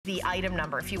the item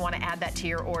number if you want to add that to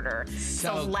your order.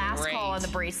 So last call on the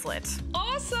bracelet.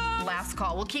 Awesome. Last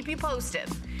call. We'll keep you posted.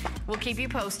 We'll keep you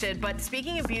posted. But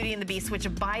speaking of Beauty and the Beast,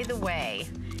 which by the way,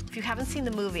 if you haven't seen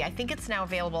the movie, I think it's now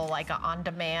available like on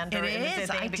demand. Or it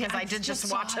is. I did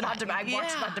just watch it on demand. I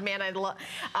watched it on demand. I love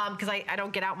because I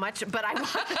don't get out much, but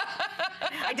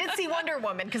I did see Wonder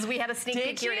Woman because we had a sneak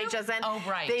peek here at HSN. Oh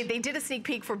right. They did a sneak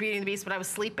peek for Beauty and the Beast, but I was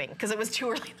sleeping because it was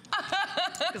too early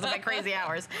because of my crazy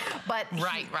hours. But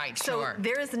right, so sure.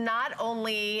 there is not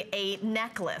only a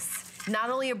necklace, not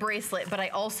only a bracelet, but I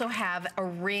also have a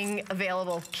ring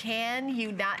available. Can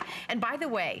you not? And by the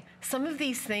way, some of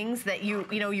these things that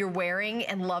you're wearing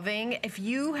and loving, if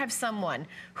you have someone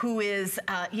who is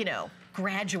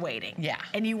graduating,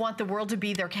 and you want the world to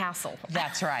be their castle.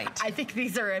 That's right. I think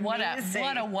these are amazing.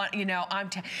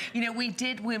 We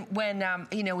did when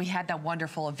we had that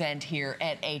wonderful event here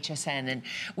at HSN, and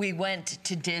we went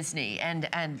to Disney, and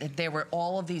there were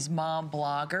all of these mom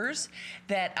bloggers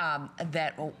that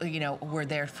were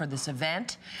there for this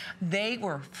event. They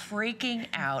were freaking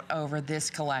out over this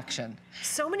collection.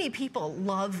 So many people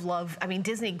love, I mean,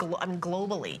 Disney,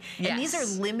 globally. Yes. And these are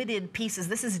limited pieces.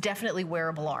 This is definitely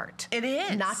wearable art. It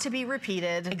is. Not to be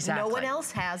repeated. Exactly. No one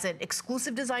else has it.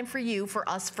 Exclusive design for you, for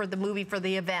us, for the movie, for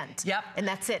the event. Yep. And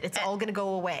that's it. It's all going to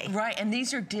go away. Right, and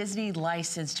these are Disney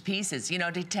licensed pieces.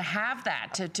 To have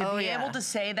that, to be able to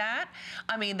say that,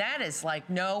 I mean, that is like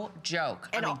no joke.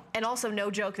 And also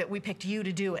no joke that we picked you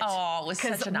to do it. Oh, it was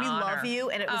such an honor. Because we love you,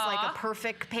 and it was like a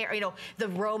perfect pair. The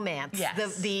romance,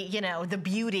 the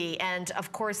beauty, and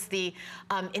of course the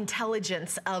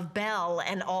intelligence of Belle,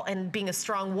 and being a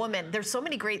strong woman. There's so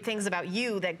many great things about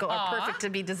you that are perfect to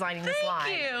be designing this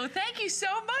line. Thank you so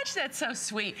much. That's so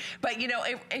sweet. But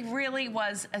it really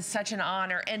was such an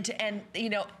honor, and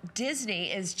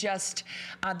Disney is just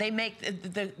they make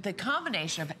the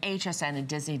combination of HSN and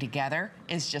Disney together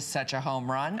is just such a home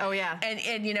run. Oh yeah. And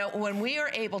when we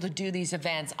are able to do these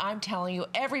events, I'm telling you,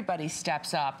 everybody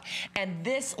steps up. And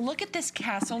look at this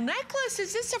castle necklace.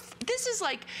 This is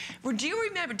like, do you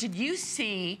remember, did you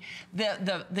see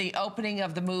the opening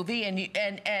of the movie? And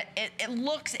it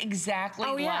looks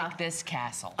exactly like this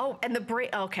castle. Oh, and the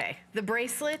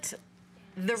bracelet,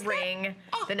 the ring,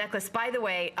 the necklace. By the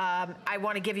way, I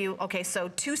want to give you, so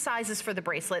 2 sizes for the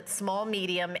bracelet, small,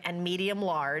 medium, and medium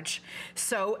large.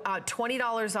 So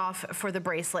 $20 off for the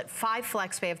bracelet, 5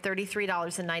 flex pay of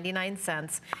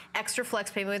 $33.99, extra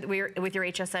flex pay with your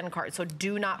HSN card. So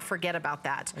do not forget about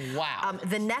that. Wow.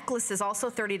 The necklace is also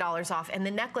 $30 off. And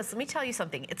the necklace, let me tell you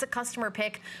something, it's a customer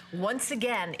pick. Once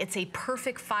again, it's a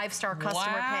perfect 5-star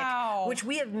customer pick, which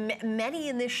we have many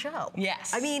in this show.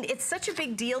 Yes. I mean, it's such a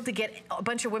big deal to get a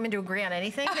bunch of women to agree on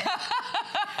anything,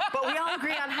 but we all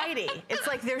agree on Heidi. It's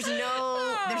like there's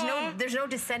no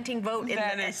dissenting vote.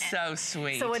 That is so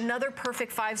sweet. So another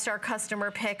perfect 5-star customer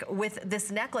pick with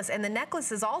this necklace, and the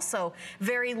necklace is also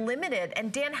very limited.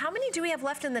 And Dan, how many do we have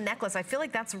left in the necklace? I feel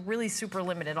like that's really super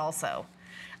limited also.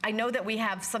 I know that we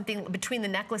have something between the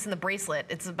necklace and the bracelet.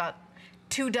 It's about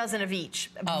 2 dozen of each,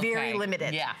 very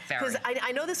limited. Yeah, very. Because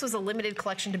I know this was a limited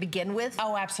collection to begin with.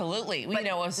 Oh, absolutely. We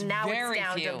know it was now very it's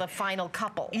down few. to the final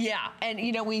couple. Yeah, and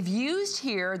we've used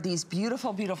here these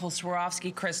beautiful, beautiful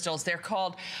Swarovski crystals. They're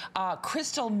called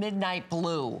Crystal Midnight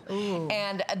Blue. Ooh.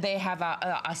 And they have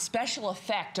a special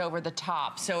effect over the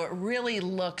top, so it really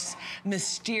looks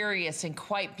mysterious and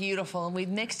quite beautiful. And we've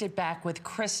mixed it back with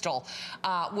crystal,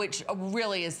 which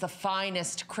really is the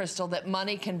finest crystal that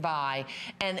money can buy.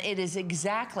 And it is exactly,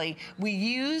 we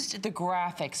used the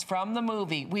graphics from the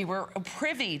movie. We were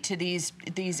privy to these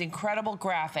incredible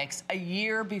graphics a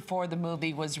year before the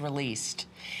movie was released.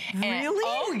 Really?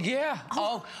 Oh yeah.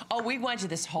 Oh, we went to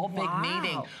this whole big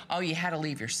meeting. Oh, you had to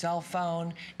leave your cell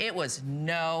phone. It was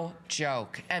no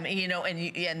joke. I mean,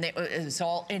 it was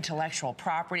all intellectual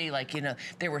property. Like,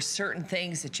 there were certain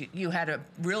things that you had to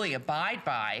really abide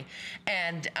by.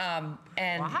 And wow.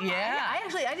 yeah.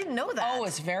 I didn't know that. Oh,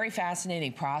 it's a very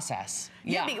fascinating process.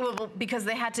 Yeah, because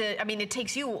they had to, I mean, it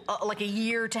takes you like a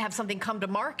year to have something come to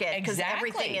market. Because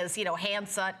everything is, hand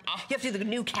set. You have to do the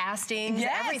new castings,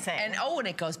 everything. And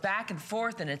it goes back and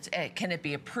forth, and can it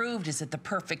be approved? Is it the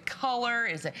perfect color?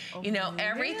 Is it,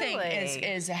 everything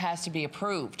has to be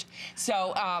approved.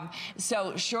 So,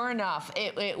 so sure enough,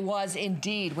 it was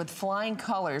indeed with flying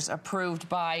colors approved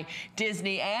by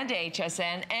Disney and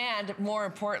HSN, and more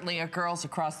importantly, our girls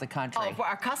across the country. Oh, for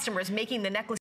our customers making the necklace